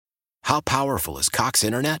How powerful is Cox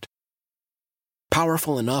Internet?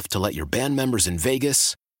 Powerful enough to let your band members in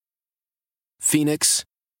Vegas, Phoenix,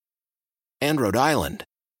 and Rhode Island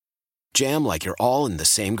jam like you're all in the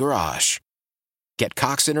same garage. Get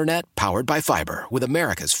Cox Internet powered by fiber with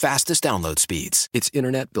America's fastest download speeds. It's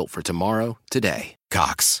internet built for tomorrow, today.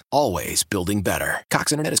 Cox, always building better.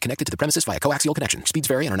 Cox Internet is connected to the premises via coaxial connection. Speeds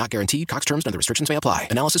vary and are not guaranteed. Cox terms and other restrictions may apply.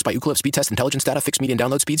 Analysis by Ookla Speed Test Intelligence Data. Fixed median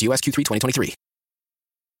download speeds. US Q3 2023.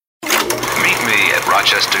 Meet me at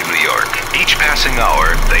Rochester, New York. Each passing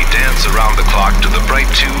hour, they dance around the clock to the bright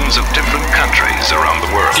tunes of different countries around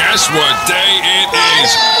the world. Guess what day it is?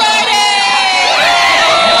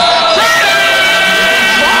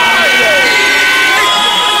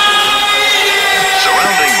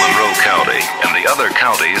 Surrounding Monroe County and the other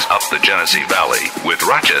counties up the Genesee Valley, with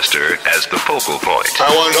Rochester as the focal point. I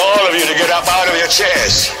want all of you to get up out of your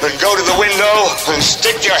chairs and go to the window and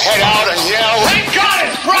stick your head out and yell, "Thank God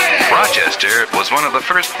it's Friday!" Rochester was one of the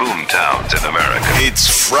first boom towns in America. It's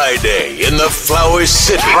Friday in the Flower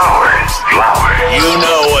City. Flowers. You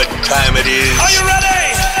know what time it is. Are you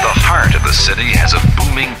ready? The heart of the city has a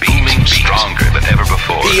booming beat, stronger than ever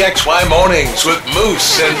before. PXY Mornings with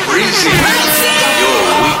Moose and Breezy. Your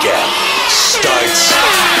weekend starts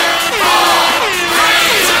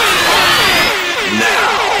now.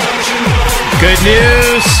 Good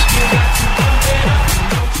news.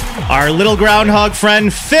 Our little groundhog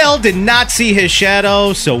friend Phil did not see his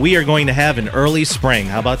shadow, so we are going to have an early spring.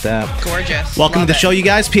 How about that? Gorgeous. Welcome Love to the show, you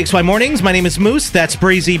guys. PXY Mornings. My name is Moose. That's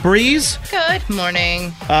Breezy Breeze. Good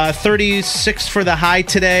morning. 36 for the high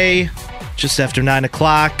today, just after 9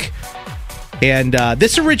 o'clock. And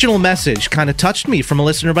this original message kind of touched me from a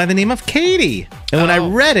listener by the name of Katie. And when I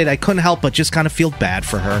read it, I couldn't help but just kind of feel bad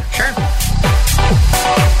for her. Sure.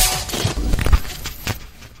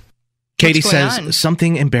 Katie What's going says, on?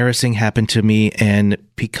 something embarrassing happened to me, and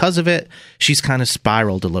because of it, she's kind of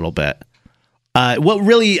spiraled a little bit. What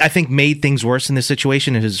really, I think, made things worse in this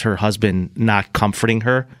situation is her husband not comforting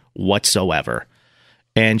her whatsoever.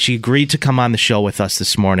 And she agreed to come on the show with us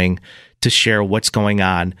this morning to share what's going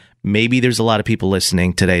on. Maybe there's a lot of people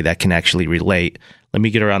listening today that can actually relate. Let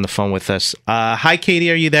me get her on the phone with us. Hi,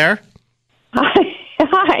 Katie, are you there? Hi.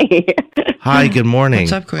 Hi, good morning.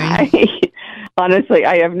 What's up, Queen? Hi. Honestly,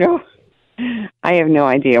 I have no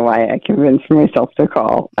idea why I convinced myself to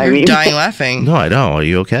call. You're dying laughing. No, I don't. Are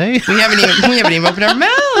you okay? We haven't even opened our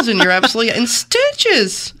mouths, and you're absolutely in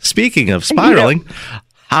stitches. Speaking of spiraling,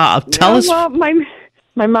 tell us. Well,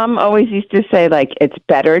 my mom always used to say, like, it's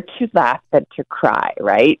better to laugh than to cry,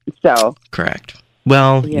 right? So, Correct.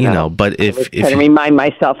 Well, you know, but I was if trying to remind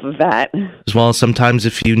myself of that. as well, sometimes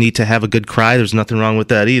if you need to have a good cry, there's nothing wrong with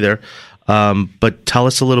that either. But tell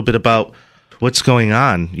us a little bit about what's going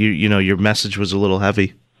on. You know, your message was a little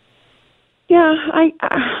heavy. Yeah, I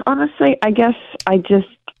honestly, I guess I just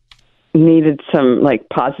needed some like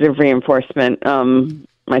positive reinforcement.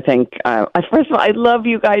 I think first of all, I love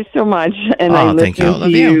you guys so much, and I thank you.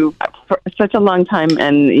 listened to you for such a long time,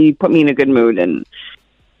 and you put me in a good mood. And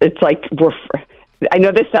it's like I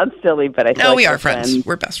know this sounds silly, but I feel like we we're are friends.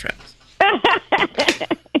 We're best friends.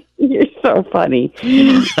 You're so funny.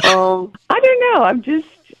 I don't know. I'm just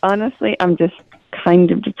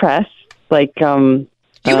kind of depressed. Like, You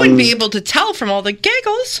wouldn't be able to tell from all the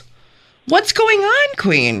giggles. What's going on,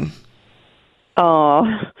 Queen?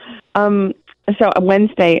 So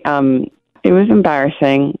Wednesday, it was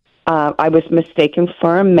embarrassing. I was mistaken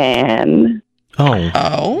for a man. Oh,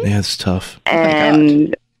 yeah, it's tough.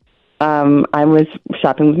 And I was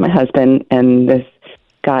shopping with my husband, and this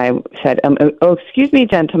guy said, "Oh, excuse me,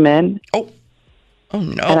 gentlemen." Oh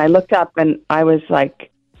no! And I looked up, and I was like,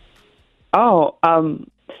 "Oh,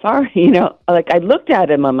 sorry." You know, like I looked at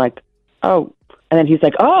him. I'm like, "Oh," and then he's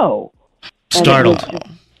like, "Oh." Startled.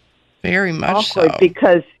 Very much awkward so.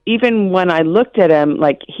 Because even when I looked at him,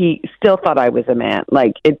 like he still thought I was a man.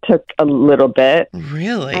 Like it took a little bit.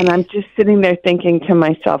 Really? And I'm just sitting there thinking to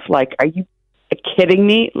myself, like, are you kidding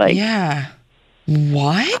me? Like, yeah.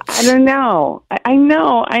 What? I don't know. I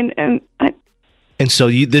know. And so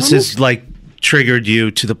this has like triggered you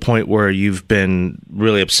to the point where you've been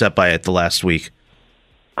really upset by it the last week.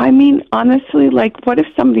 I mean, honestly, like, what if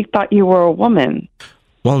somebody thought you were a woman?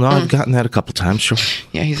 Well, no, I've gotten that a couple times, sure.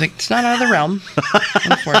 Yeah, he's like, it's not out of the realm,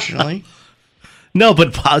 unfortunately. No,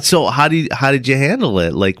 but so how did you handle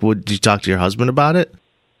it? Like, did you talk to your husband about it?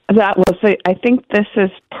 I think this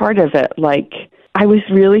is part of it. Like, I was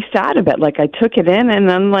really sad about it. Like, I took it in,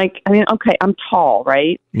 and I'm like, I mean, okay, I'm tall,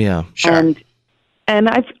 right? Yeah, sure. And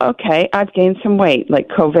I've gained some weight, like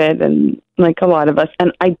COVID, and like a lot of us,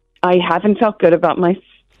 and I haven't felt good about myself.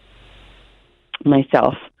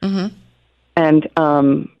 Mm-hmm. And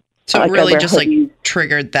So like, it I really wear just hoodies. like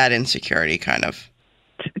triggered that insecurity kind of.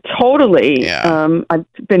 Totally. Yeah. I've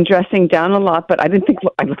been dressing down a lot, but I didn't think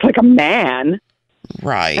I looked like a man.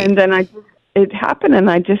 Right. And then it happened, and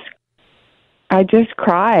I just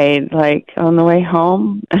cried, like, on the way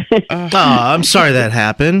home. Oh, I'm sorry that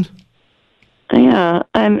happened. Yeah,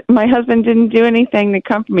 and my husband didn't do anything to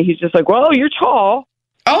comfort me. He's just like, "Well, you're tall.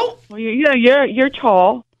 Oh, Well, you're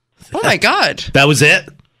tall." oh my God. That was it?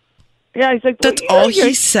 Yeah, he's like, That's well, all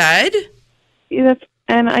he said?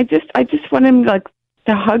 And I just want him like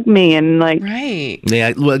to hug me and like. Right.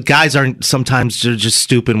 Yeah, well, guys aren't sometimes they're just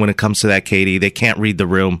stupid when it comes to that, Katie. They can't read the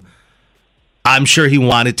room. I'm sure he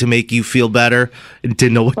wanted to make you feel better and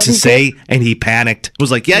didn't know what to say, and he panicked.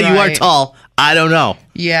 Was like, "Yeah, you are Right. tall. I don't know."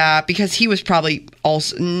 Yeah, because he was probably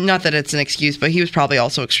also, not that it's an excuse, but he was probably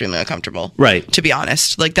also extremely uncomfortable. Right. To be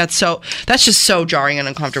honest. Like, that's just so jarring and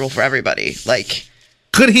uncomfortable for everybody. Like,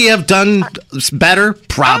 Could he have done better?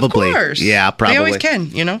 Probably. of course. Yeah, probably. They always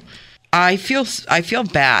can, you know? I feel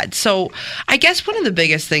bad. So I guess one of the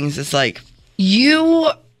biggest things is like, you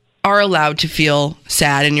are allowed to feel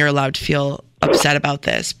sad and you're allowed to feel upset about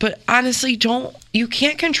this, but honestly, you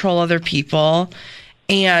can't control other people,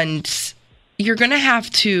 and you're going to have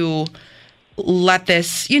to let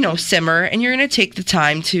this, simmer, and you're going to take the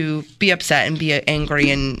time to be upset and be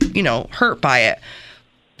angry and, hurt by it.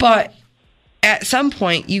 But at some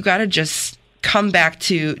point, you got to just come back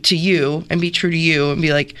to you and be true to you and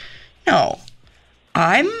be like, no,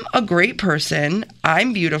 I'm a great person.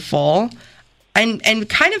 I'm beautiful. And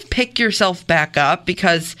kind of pick yourself back up,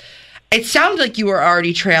 because it sounded like you were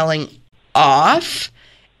already trailing off,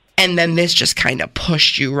 and then this just kind of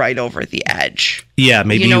pushed you right over the edge. Yeah,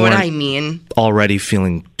 maybe you know what weren't I mean? already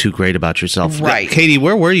feeling too great about yourself. Right. Katie,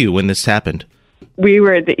 where were you when this happened? We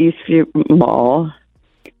were at the Eastview Mall,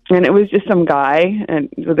 and it was just some guy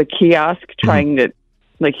with a kiosk trying to,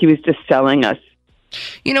 like, he was just selling us.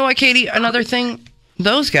 You know what, Katie? Another thing,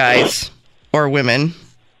 those guys or women,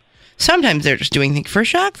 sometimes they're just doing things for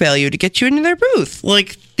shock value to get you into their booth.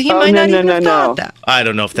 Like, he might not even have thought that. I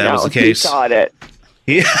don't know if that No, was the he case. thought it.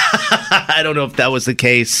 Yeah, I don't know if that was the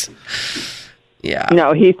case. Yeah.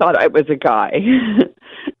 No, he thought I was a guy.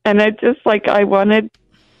 And I just, like, all I wanted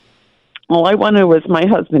was my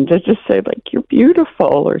husband to just say, like, "You're beautiful,"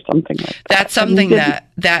 or something like that. That's something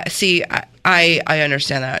see, I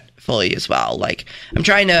understand that fully as well. Like, I'm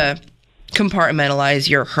trying to compartmentalize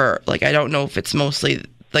your hurt. Like, I don't know if it's mostly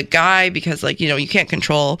the guy, because, like, you can't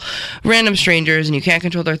control random strangers and you can't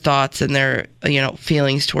control their thoughts and their,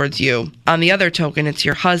 feelings towards you. On the other token, it's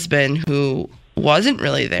your husband who wasn't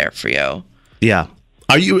really there for you. Yeah.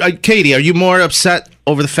 Katie, are you more upset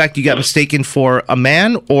over the fact you got mistaken for a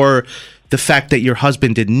man, or the fact that your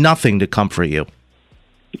husband did nothing to comfort you?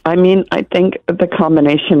 I mean, I think the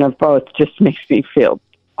combination of both just makes me feel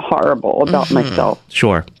horrible about myself.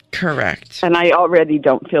 Sure. Correct. And I already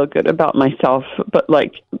don't feel good about myself, but,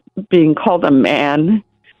 like, being called a man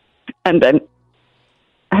and then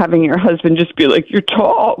having your husband just be like, "You're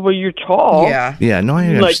tall." Well, you're tall. Yeah. Yeah, no, I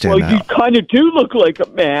Like, understand well, you that. kind of do look like a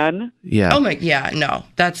man. Yeah. Oh my, yeah, no,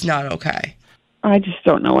 that's not okay. I just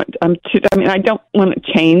don't know what I don't want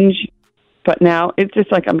to change, but now it's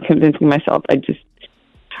just like I'm convincing myself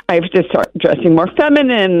I have to start dressing more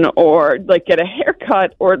feminine, or, like, get a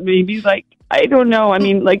haircut, or maybe, like, I don't know. I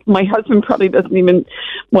mean, like, my husband probably doesn't even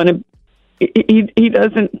want to. He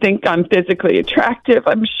doesn't think I'm physically attractive,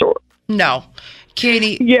 I'm sure. No.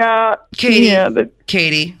 Katie. Yeah. Katie. Yeah,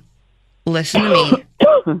 Katie, listen to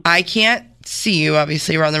me. I can't see you,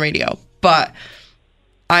 obviously, we're on the radio, but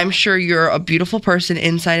I'm sure you're a beautiful person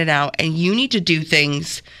inside and out, and you need to do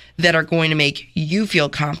things that are going to make you feel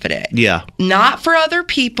confident. Yeah. Not for other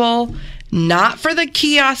people, not for the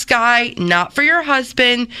kiosk guy, not for your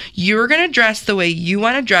husband. You're going to dress the way you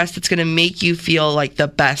want to dress. That's going to make you feel like the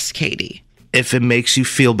best, Katie. If it makes you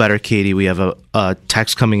feel better, Katie, we have a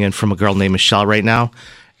text coming in from a girl named Michelle right now,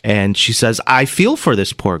 and she says, "I feel for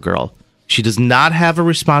this poor girl. She does not have a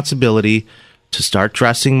responsibility to start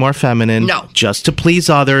dressing more feminine just to please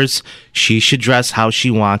others. She should dress how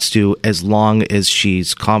she wants to, as long as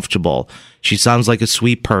she's comfortable. She sounds like a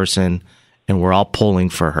sweet person, and we're all pulling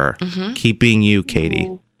for her. Keep being you,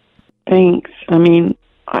 Katie." Thanks. I mean,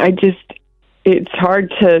 it's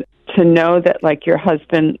hard to know that, like, your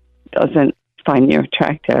husband doesn't find you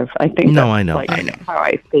attractive. I think No, that's, I know. like, I know. how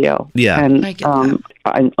I feel. Yeah. And I get that.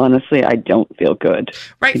 I honestly, I don't feel good.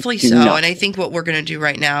 Rightfully I do so. not. And I think what we're going to do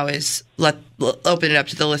right now is open it up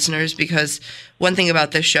to the listeners, because one thing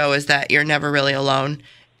about this show is that you're never really alone.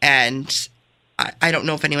 And I don't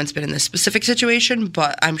know if anyone's been in this specific situation,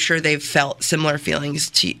 but I'm sure they've felt similar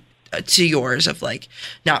feelings to yours of like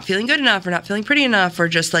not feeling good enough or not feeling pretty enough or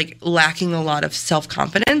just like lacking a lot of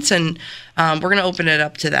self-confidence. And we're going to open it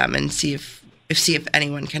up to them and see if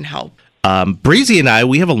anyone can help. Breezy and I,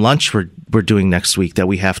 we have a lunch we're doing next week that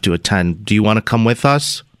we have to attend. Do you want to come with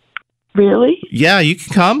us? Really? Yeah, you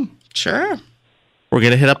can come. Sure. We're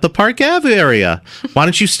going to hit up the Park Ave area. Why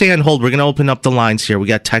don't you stay on hold? We're going to open up the lines here. We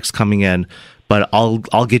got texts coming in, but I'll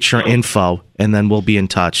get your info and then we'll be in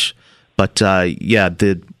touch. But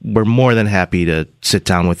we're more than happy to sit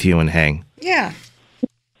down with you and hang. Yeah.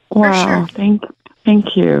 Wow. Sure.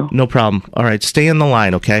 Thank you. No problem. All right, stay on the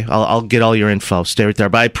line, okay? I'll get all your info. Stay right there.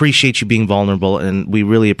 But I appreciate you being vulnerable, and we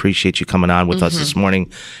really appreciate you coming on with us this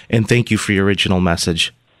morning. And thank you for your original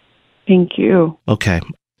message. Thank you. Okay.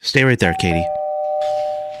 Stay right there, Katie.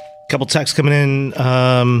 Couple texts coming in.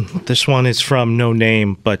 This one is from No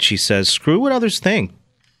Name, but she says, screw what others think.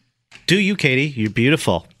 Do you, Katie? You're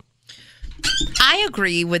beautiful. I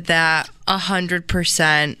agree with that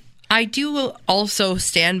 100%. I do also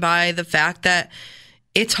stand by the fact that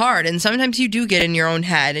it's hard. And sometimes you do get in your own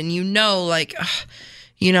head and like,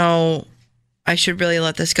 I should really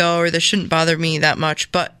let this go or this shouldn't bother me that much.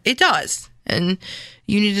 But it does. And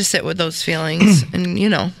you need to sit with those feelings and,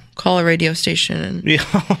 call a radio station. And Yeah.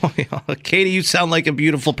 Katie, you sound like a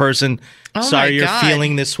beautiful person. Oh Sorry you're God.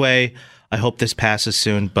 feeling this way. I hope this passes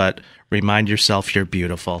soon, but remind yourself you're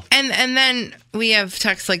beautiful. And then we have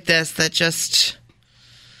texts like this that just,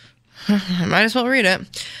 I might as well read it.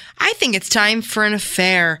 I think it's time for an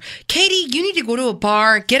affair. Katie, you need to go to a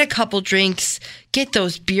bar, get a couple drinks, get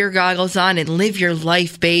those beer goggles on, and live your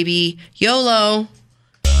life, baby. YOLO.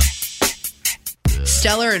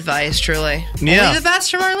 Stellar advice, truly. Yeah. Only the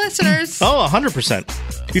best from our listeners. Oh,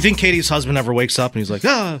 100%. You think Katie's husband ever wakes up and he's like,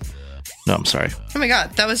 No, I'm sorry. Oh my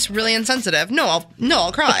God, that was really insensitive. No,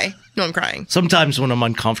 I'll cry. No, I'm crying. Sometimes when I'm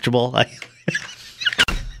uncomfortable, I'm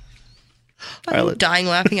dying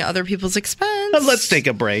laughing at other people's expense. Let's take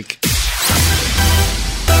a break.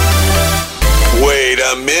 Wait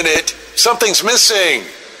a minute. Something's missing.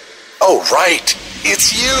 Oh, right.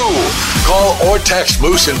 It's you. Call or text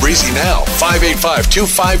Moose and Breezy now.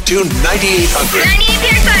 585-252-9800.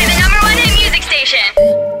 98.5, the number one hit music station.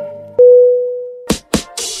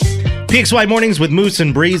 PXY Mornings with Moose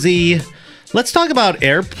and Breezy. Let's talk about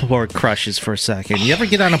airport crushes for a second. You ever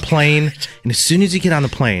get on a plane, and as soon as you get on the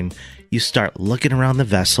plane, you start looking around the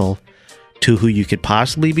vessel to who you could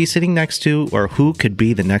possibly be sitting next to or who could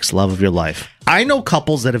be the next love of your life. I know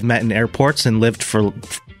couples that have met in airports and lived forever.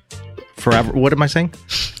 What am I saying?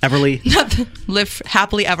 Live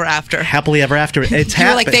happily ever after. Happily ever after. It's You were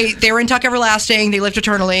happened. like they were in Tuck Everlasting. They lived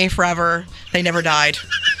eternally, forever. They never died.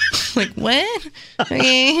 Like what?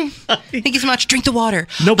 Okay. Thank you so much. Drink the water.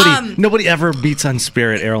 Nobody ever beats on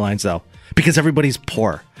Spirit Airlines though, because everybody's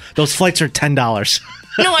poor. Those flights are $10.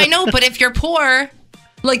 No, I know, but if you're poor,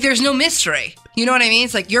 like there's no mystery. You know what I mean?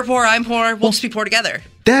 It's like you're poor, I'm poor. We'll just be poor together,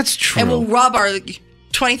 That's true. and we'll rub our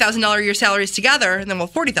 $20,000 a year salaries together, and then we'll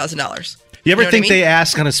 $40,000. You ever know what think I mean? they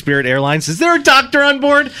ask on a Spirit Airlines, is there a doctor on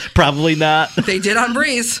board? Probably not. They did on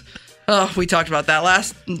Breeze. Oh, we talked about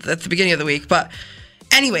that at the beginning of the week. But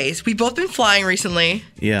anyways, we've both been flying recently.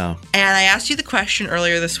 Yeah. And I asked you the question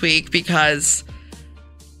earlier this week because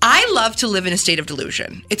I love to live in a state of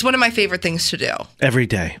delusion. It's one of my favorite things to do. Every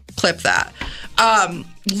day. Clip that.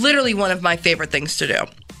 Literally one of my favorite things to do.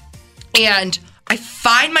 And I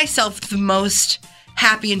find myself the most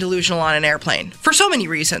happy and delusional on an airplane for so many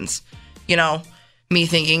reasons. Me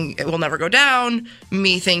thinking it will never go down,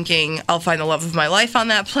 me thinking I'll find the love of my life on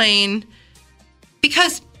that plane.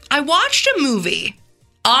 Because I watched a movie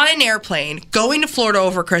on an airplane going to Florida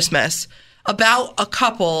over Christmas about a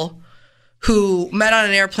couple who met on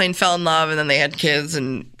an airplane, fell in love, and then they had kids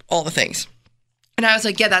and all the things. And I was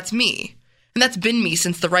like, yeah, that's me. And that's been me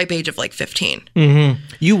since the ripe age of like 15. Mm-hmm.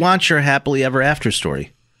 You want your happily ever after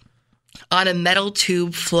story. On a metal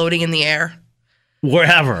tube floating in the air.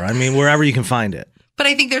 Wherever you can find it. But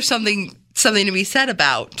I think there's something to be said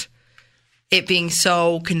about it being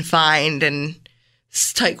so confined and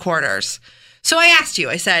tight quarters. So I asked you,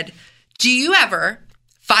 I said, do you ever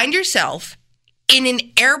find yourself in an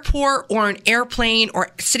airport or an airplane or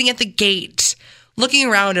sitting at the gate looking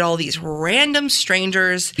around at all these random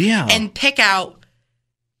strangers and pick out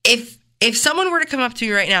if someone were to come up to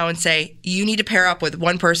you right now and say, you need to pair up with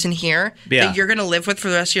one person here that you're going to live with for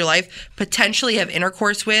the rest of your life, potentially have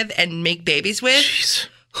intercourse with and make babies with,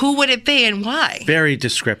 who would it be and why? Very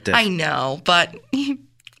descriptive. I know, but we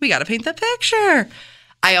got to paint the picture.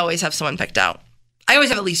 I always have someone picked out. I always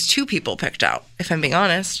have at least two people picked out, if I'm being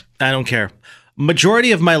honest. I don't care.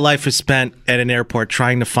 Majority of my life is spent at an airport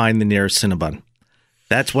trying to find the nearest Cinnabon.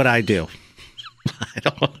 That's what I do.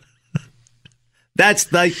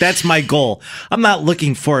 That's my goal. I'm not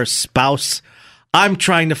looking for a spouse. I'm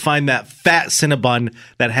trying to find that fat Cinnabon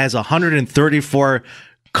that has 134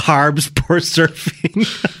 carbs per serving.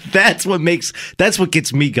 That's what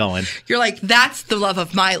gets me going. You're like, that's the love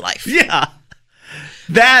of my life. Yeah.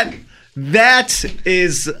 That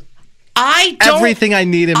is everything I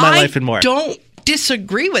need in my life and more. I don't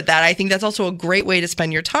disagree with that. I think that's also a great way to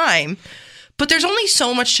spend your time. But there's only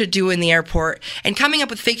so much to do in the airport, and coming up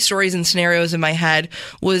with fake stories and scenarios in my head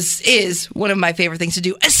is one of my favorite things to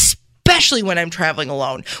do, especially when I'm traveling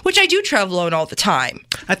alone, which I do travel alone all the time.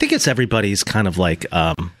 I think it's everybody's kind of like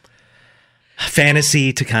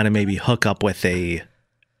fantasy to kind of maybe hook up with a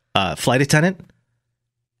flight attendant.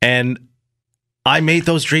 And I made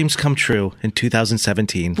those dreams come true in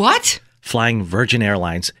 2017. What? Flying Virgin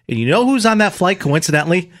Airlines. And you know who's on that flight,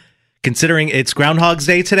 coincidentally? Considering it's Groundhog's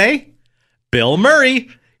Day today? Bill Murray,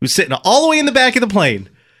 who's sitting all the way in the back of the plane.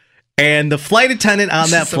 And the flight attendant on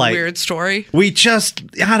that flight. It's a weird story.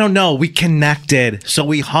 I don't know, we connected. So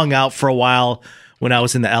we hung out for a while when I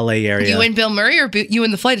was in the LA area. You and Bill Murray or you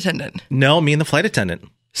and the flight attendant? No, me and the flight attendant.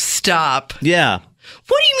 Stop. Yeah.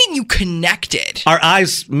 What do you mean you connected? Our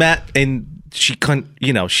eyes met and she couldn't,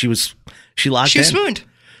 she locked in. She swooned.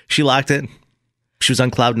 She locked in. She was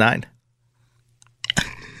on cloud 9.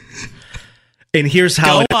 And here's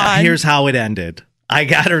how it ended. I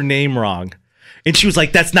got her name wrong. And she was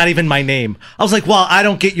like, that's not even my name. I was like, well, I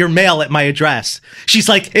don't get your mail at my address. She's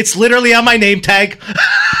like, it's literally on my name tag.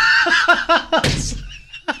 I'm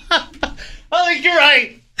like, you're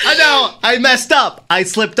right. I know. I messed up. I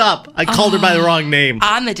slipped up. I called her by the wrong name.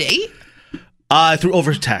 On the date? Through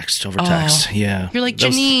over text. Yeah. You're like,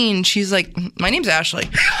 Janine. She's like, my name's Ashley.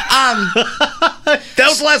 That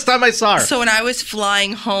was the last time I saw her. So when I was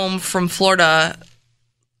flying home from Florida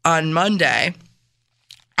on Monday,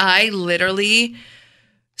 I literally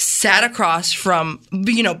sat across from,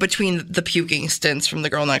 between the puking stints from the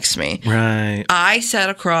girl next to me. Right. I sat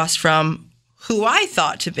across from who I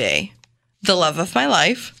thought to be the love of my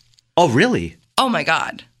life. Oh, really? Oh, my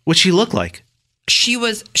God. What'd she look like? She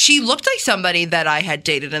looked like somebody that I had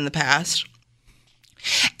dated in the past.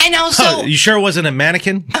 And also... you sure it wasn't a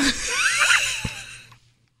mannequin?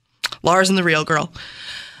 Lars and the real girl.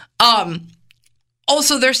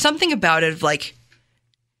 Also, there's something about it of like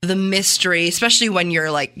the mystery, especially when you're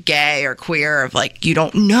like gay or queer, of like you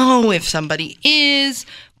don't know if somebody is.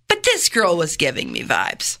 But this girl was giving me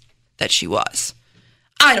vibes that she was.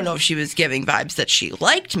 I don't know if she was giving vibes that she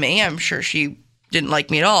liked me. I'm sure she didn't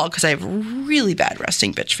like me at all because I have really bad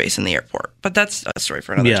resting bitch face in the airport. But that's a story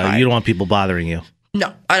for another time. Yeah, you don't want people bothering you.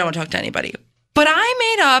 No, I don't want to talk to anybody. But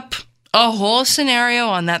I made up a whole scenario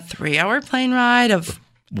on that 3-hour plane ride of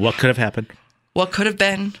what could have happened, what could have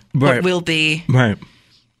been, right. What will be. Right.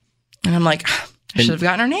 And I'm like, I should have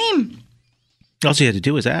gotten her name. All you had to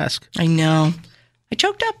do was ask. I know. I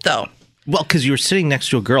choked up, though. Well, because you were sitting next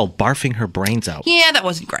to a girl barfing her brains out. Yeah, that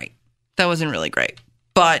wasn't great. That wasn't really great.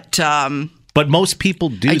 But most people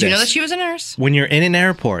do this. I do know that she was a nurse. When you're in an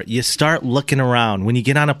airport, you start looking around. When you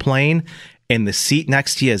get on a plane and the seat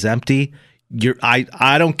next to you is empty,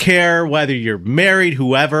 I don't care whether you're married,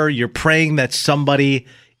 whoever, you're praying that somebody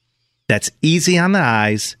that's easy on the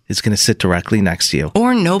eyes is going to sit directly next to you.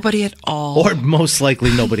 Or nobody at all. Or most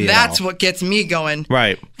likely nobody at all. That's what gets me going.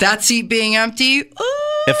 Right. That seat being empty.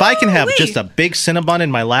 Ooh, if I can have just a big Cinnabon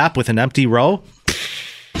in my lap with an empty row,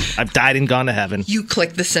 I've died and gone to heaven. You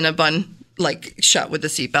click the Cinnabon like shut with the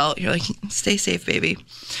seatbelt. You're like, stay safe, baby.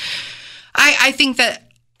 I think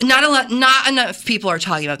that not enough people are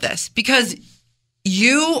talking about this because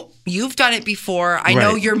you've done it before. I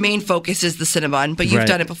know your main focus is the Cinnabon, but you've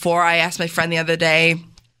done it before. I asked my friend the other day,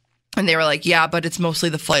 and they were like, yeah, but it's mostly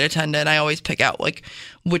the flight attendant. I always pick out like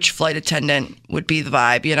which flight attendant would be the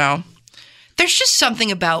vibe, There's just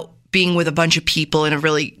something about being with a bunch of people in a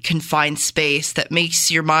really confined space that makes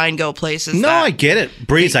your mind go places. No, I get it.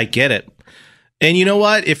 Breeze, I get it. And you know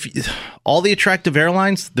what? If all the attractive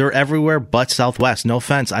airlines, they're everywhere but Southwest. No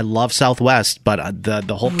offense. I love Southwest, but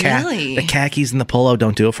the whole the khakis and the polo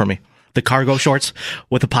don't do it for me. The cargo shorts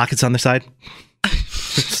with the pockets on the side.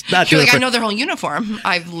 You're like, I know their whole uniform.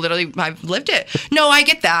 I've lived it. No, I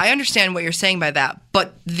get that. I understand what you're saying by that.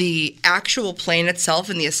 But the actual plane itself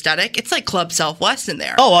and the aesthetic, it's like Club Southwest in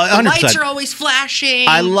there. Oh, 100%. The lights are always flashing.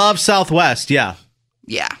 I love Southwest. Yeah.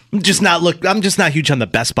 Yeah. I'm just not huge on the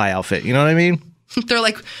Best Buy outfit. You know what I mean? They're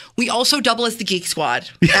like, we also double as the Geek Squad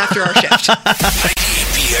after our shift.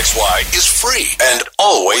 PXY is free and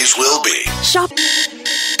always will be. Shop.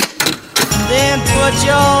 Then put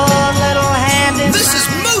your little hand in. This is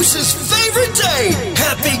Moose's favorite day.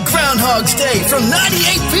 Happy Groundhog's Day from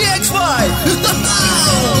 98 PXY.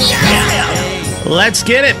 Yeah! Let's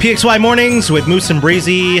get it. PXY Mornings with Moose and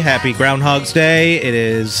Breezy. Happy Groundhog's Day. It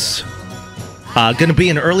is going to be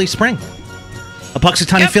an early spring. A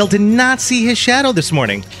Puxatawny Phil did not see his shadow this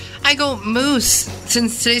morning. I go, Moose,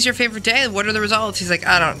 since today's your favorite day, what are the results? He's like,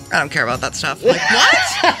 I don't care about that stuff. I'm like,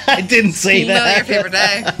 what? I didn't say that. Not your favorite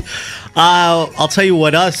day. I'll tell you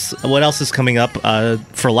what else is coming up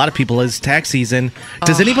for a lot of people is tax season.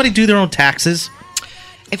 Does anybody do their own taxes?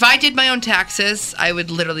 If I did my own taxes, I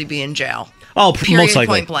would literally be in jail. Oh, Period, most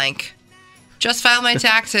likely. Point blank. Just filed my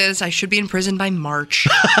taxes. I should be in prison by March.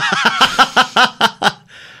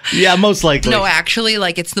 Yeah, most likely. No, actually,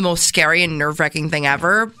 it's the most scary and nerve-wracking thing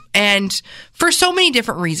ever. And for so many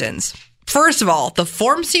different reasons. First of all, the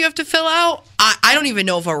forms you have to fill out, I don't even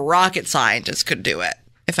know if a rocket scientist could do it,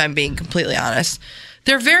 if I'm being completely honest.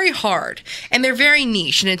 They're very hard, and they're very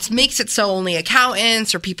niche, and it makes it so only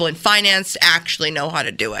accountants or people in finance actually know how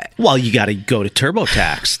to do it. Well, you got to go to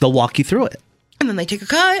TurboTax. They'll walk you through it. And then they take a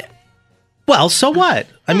cut. Well, so what?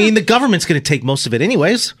 I mean, the government's going to take most of it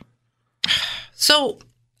anyways. So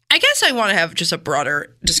I guess I want to have just a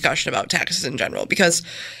broader discussion about taxes in general, because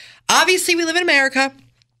obviously we live in America,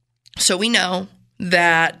 so we know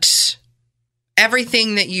that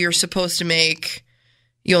everything that you're supposed to make,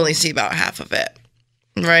 you only see about half of it,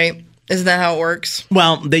 right? Isn't that how it works?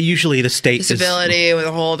 Well, the state disability,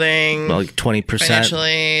 withholding, like 20%. Financial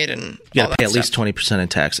aid, and you got to pay at least 20% in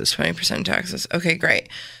taxes. 20% in taxes. Okay, great.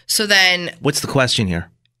 So then... What's the question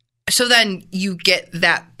here? So then you get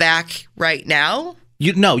that back right now?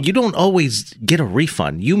 You don't always get a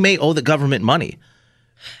refund. You may owe the government money.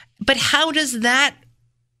 But how does that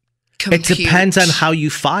compute? It depends on how you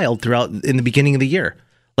filed in the beginning of the year.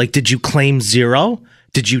 Like, did you claim zero?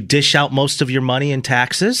 Did you dish out most of your money in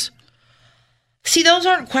taxes? See, those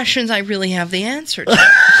aren't questions I really have the answer to.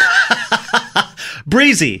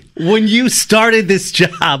 Breezy, when you started this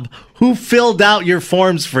job, who filled out your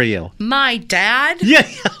forms for you? My dad? Yeah,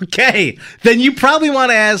 okay. Then you probably want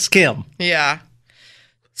to ask him. Yeah.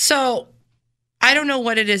 So, I don't know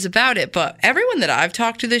what it is about it, but everyone that I've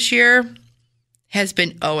talked to this year has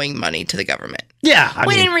been owing money to the government. Yeah.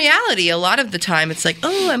 When in reality, a lot of the time, it's like,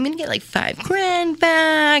 oh, I'm going to get like $5,000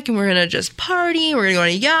 back, and we're going to just party, we're going to go on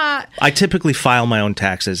a yacht. I typically file my own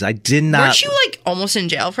taxes. I did not... Weren't you like almost in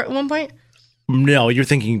jail at one point? No, you're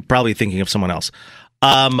probably thinking of someone else.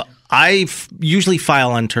 I usually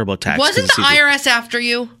file on TurboTax. Wasn't the IRS after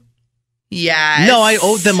you? Yes. No, I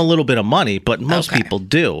owed them a little bit of money, but most people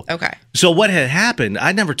do. Okay. So what had happened,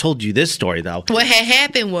 I never told you this story, though. What had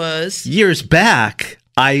happened was... Years back,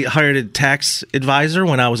 I hired a tax advisor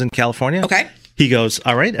when I was in California. Okay. He goes,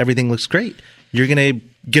 all right, everything looks great. You're going to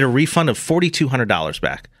get a refund of $4,200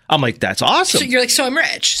 back. I'm like, that's awesome. So you're like, so I'm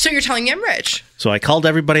rich. So you're telling me I'm rich. So I called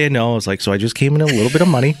everybody I know. I was like, so I just came in a little bit of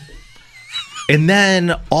money. And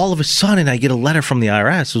then all of a sudden, I get a letter from the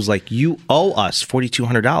IRS. It was like, you owe us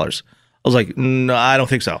 $4,200. I was like, no, I don't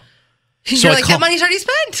think so. You're like, that money's already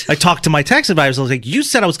spent. I talked to my tax advisor. I was like, you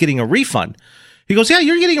said I was getting a refund. He goes, yeah,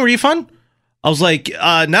 you're getting a refund. I was like,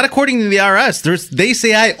 not according to the IRS. They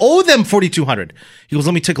say I owe them $4,200. He goes,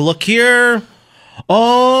 let me take a look here.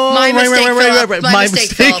 Oh, my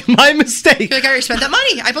mistake. My mistake. You're like, I already spent that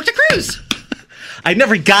money. I booked a cruise. I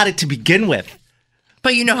never got it to begin with.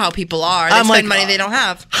 But you know how people are. They spend money they don't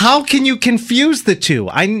have. How can you confuse the two?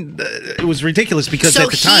 It was ridiculous because at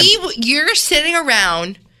the time... you're sitting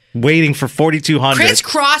around... waiting for $4,200.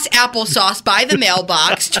 Crisscross applesauce by the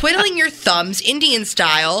mailbox, twiddling your thumbs, Indian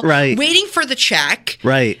style. Right. Waiting for the check.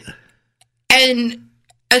 Right. And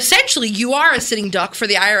essentially, you are a sitting duck for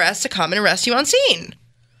the IRS to come and arrest you on scene.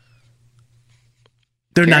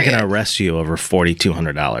 They're not going to arrest you over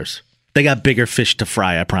 $4,200. They got bigger fish to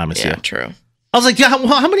fry, I promise you. Yeah, true. I was like, yeah,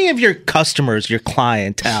 how many of your customers, your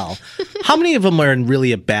clientele, how many of them are in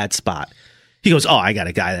really a bad spot? He goes, oh, I got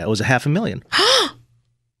a guy that was $500,000.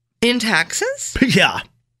 In taxes? Yeah.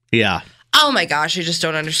 Yeah. Oh my gosh, I just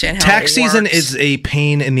don't understand how tax it works. season is a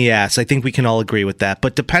pain in the ass. I think we can all agree with that.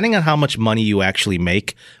 But depending on how much money you actually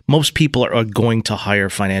make, most people are going to hire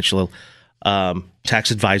financial tax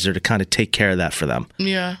advisor to kind of take care of that for them.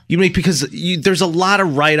 Yeah. Because there's a lot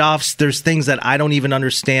of write-offs. There's things that I don't even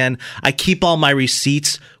understand. I keep all my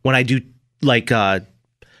receipts when I do like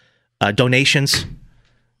donations,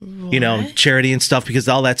 charity and stuff, because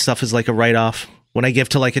all that stuff is like a write-off. When I give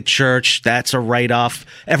to like a church, that's a write-off.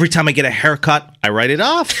 Every time I get a haircut, I write it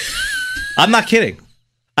off. I'm not kidding.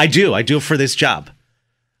 I do. I do it for this job.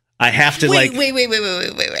 I have to wait.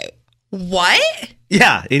 What?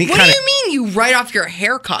 Yeah. What do you mean you write off your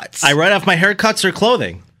haircuts? I write off my haircuts or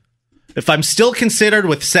clothing. If I'm still considered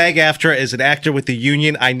with SAG-AFTRA as an actor with the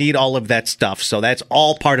union, I need all of that stuff. So that's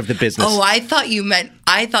all part of the business. Oh, I thought you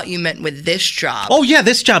meant with this job. Oh, yeah,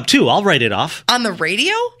 this job too. I'll write it off. On the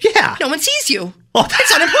radio? Yeah. No one sees you. Oh,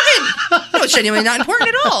 it's unimportant. No, it's genuinely not important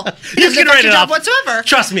at all. You can write it off whatsoever.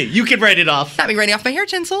 Trust me, you can write it off. Not me writing off my hair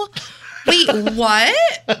tinsel. Wait, what?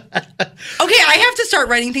 Okay, I have to start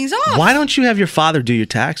writing things off. Why don't you have your father do your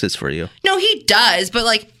taxes for you? No, he does, but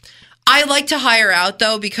like, I like to hire out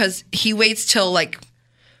though because he waits till like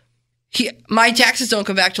my taxes don't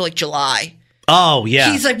come back till like July. Oh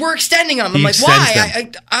yeah. He's like, we're extending them. I'm like,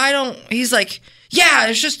 why? I don't. He's like, yeah,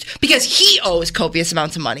 it's just because he owes copious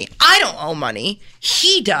amounts of money. I don't owe money.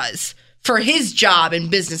 He does for his job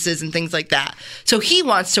and businesses and things like that. So he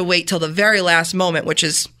wants to wait till the very last moment, which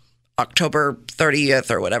is October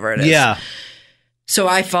 30th or whatever it is. Yeah. So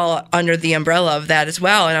I fall under the umbrella of that as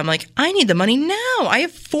well. And I'm like, I need the money now. I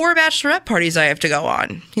have 4 bachelorette parties I have to go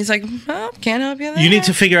on. He's like, oh, can't help you there. You need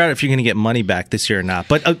to figure out if you're going to get money back this year or not.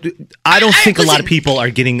 But I don't think a lot of people are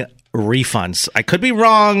getting refunds. I could be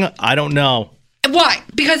wrong. I don't know. Why?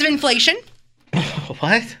 Because of inflation?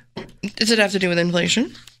 What? Does it have to do with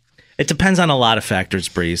inflation? It depends on a lot of factors,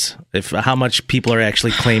 Breeze. How much people are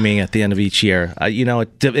actually claiming at the end of each year.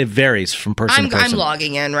 It varies from person to person. I'm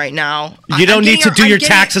logging in right now. You don't need to do your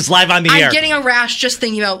taxes live on the air. I'm getting a rash just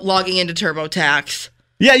thinking about logging into TurboTax.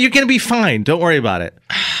 Yeah, you're going to be fine. Don't worry about it.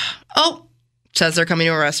 Oh, says they're coming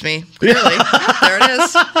to arrest me. Clearly. There it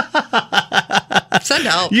is. Send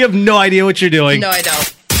help. You have no idea what you're doing. No, I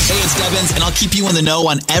don't. Hey, it's Devins, and I'll keep you in the know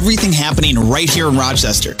on everything happening right here in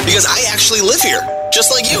Rochester. Because I actually live here,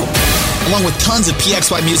 just like you. Along with tons of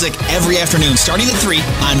PXY music every afternoon, starting at 3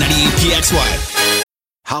 on 98 PXY.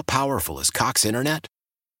 How powerful is Cox Internet?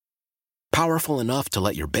 Powerful enough to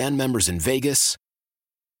let your band members in Vegas,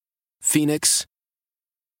 Phoenix,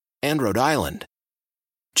 and Rhode Island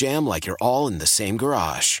jam like you're all in the same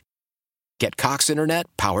garage. Get Cox Internet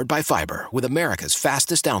powered by fiber with America's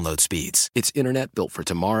fastest download speeds. It's internet built for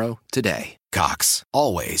tomorrow, today. Cox,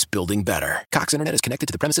 always building better. Cox Internet is connected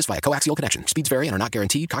to the premises via coaxial connection. Speeds vary and are not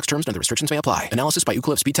guaranteed. Cox terms and other restrictions may apply. Analysis by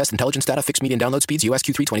Ookla Speed Test Intelligence Data. Fixed median download speeds. US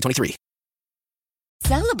Q3 2023.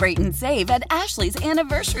 Celebrate and save at Ashley's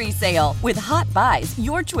Anniversary Sale. With Hot Buys,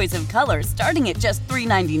 your choice of colors starting at just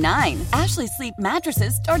 $3.99. Ashley Sleep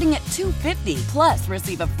mattresses starting at $2.50. Plus,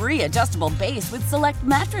 receive a free adjustable base with select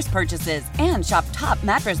mattress purchases. And shop top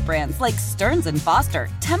mattress brands like Stearns & Foster,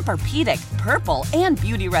 Tempur-Pedic, Purple, and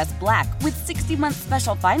Beautyrest Black with 60-month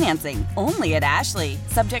special financing. Only at Ashley.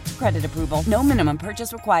 Subject to credit approval. No minimum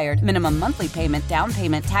purchase required. Minimum monthly payment, down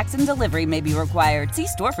payment, tax, and delivery may be required. See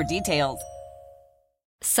store for details.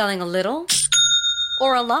 Selling a little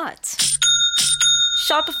or a lot?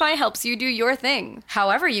 Shopify helps you do your thing,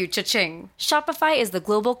 however you cha-ching. Shopify is the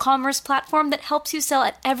global commerce platform that helps you sell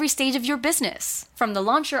at every stage of your business. From the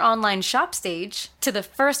launch your online shop stage, to the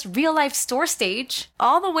first real-life store stage,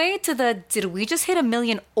 all the way to the did we just hit 1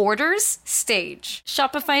 million orders stage.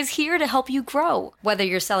 Shopify's here to help you grow. Whether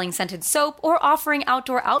you're selling scented soap or offering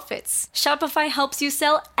outdoor outfits, Shopify helps you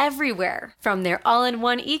sell everywhere. From their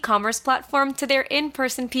all-in-one e-commerce platform to their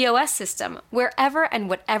in-person POS system, wherever and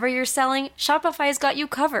whatever you're selling, Shopify's got you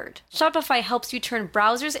covered. Shopify helps you turn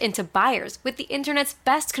browsers into buyers with the internet's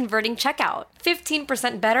best converting checkout.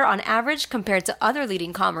 15% better on average compared to other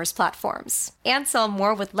leading commerce platforms. And sell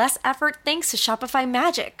more with less effort thanks to Shopify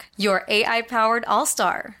Magic, your AI-powered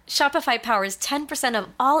all-star. Shopify powers 10% of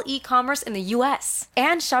all e-commerce in the US.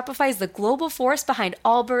 And Shopify is the global force behind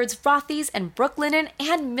Allbirds, Rothy's, and Brooklinen,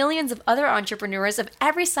 and millions of other entrepreneurs of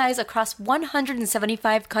every size across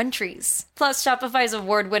 175 countries. Plus, Shopify's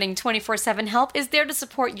award-winning 24/7 help is there to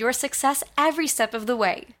support your success every step of the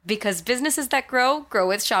way. Because businesses that grow, grow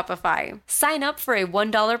with Shopify. Sign up for a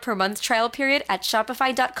 $1 per month trial period at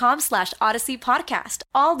shopify.com/Odyssey Podcast,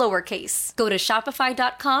 all lowercase. Go to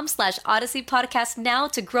shopify.com/Odyssey Podcast now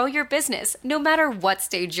to grow your business, no matter what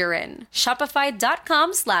stage you're in.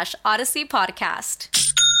 Shopify.com/Odyssey Podcast.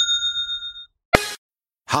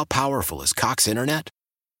 How powerful is Cox Internet?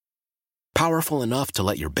 Powerful enough to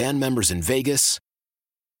let your band members in Vegas,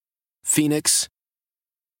 Phoenix,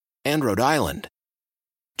 and Rhode Island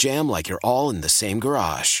jam like you're all in the same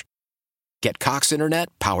garage. Get Cox Internet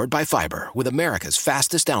powered by fiber with America's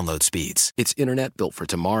fastest download speeds. It's internet built for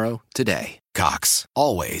tomorrow, today. Cox,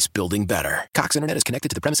 always building better. Cox Internet is connected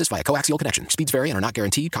to the premises via coaxial connection. Speeds vary and are not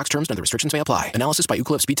guaranteed. Cox terms and other restrictions may apply. Analysis by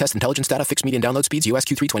Ookla Speed Test Intelligence Data. Fixed median download speeds. US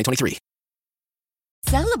Q3 2023.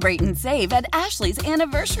 Celebrate and save at Ashley's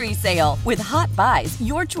Anniversary Sale. With Hot Buys,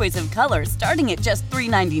 your choice of colors starting at just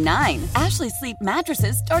 $3.99. Ashley Sleep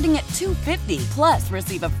mattresses starting at $2.50. Plus,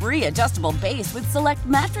 receive a free adjustable base with select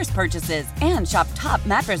mattress purchases. And shop top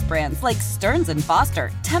mattress brands like Stearns &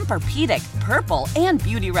 Foster, Tempur-Pedic, Purple, and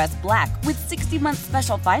Beautyrest Black with 60-month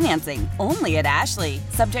special financing. Only at Ashley.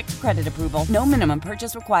 Subject to credit approval. No minimum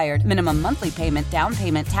purchase required. Minimum monthly payment, down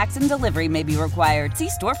payment, tax, and delivery may be required. See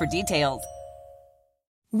store for details.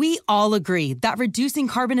 We all agree that reducing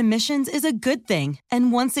carbon emissions is a good thing.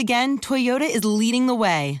 And once again, Toyota is leading the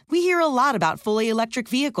way. We hear a lot about fully electric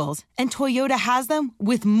vehicles, and Toyota has them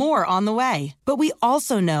with more on the way. But we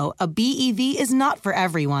also know a BEV is not for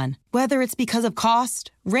everyone. Whether it's because of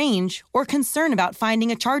cost, range, or concern about finding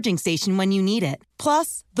a charging station when you need it.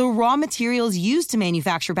 Plus, the raw materials used to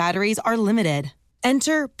manufacture batteries are limited.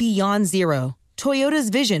 Enter Beyond Zero, Toyota's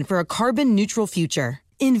vision for a carbon-neutral future.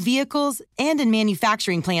 In vehicles and in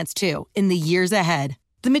manufacturing plants, too, in the years ahead.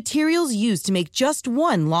 The materials used to make just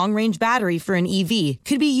one long-range battery for an EV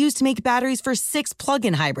could be used to make batteries for 6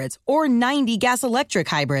 plug-in hybrids or 90 gas-electric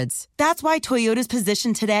hybrids. That's why Toyota's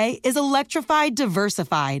position today is electrified,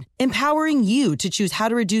 diversified, empowering you to choose how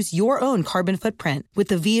to reduce your own carbon footprint with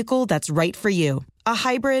the vehicle that's right for you. A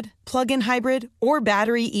hybrid, plug-in hybrid, or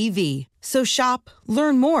battery EV. So shop,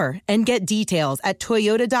 learn more, and get details at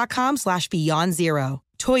toyota.com/beyondzero.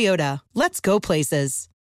 Toyota, let's go places.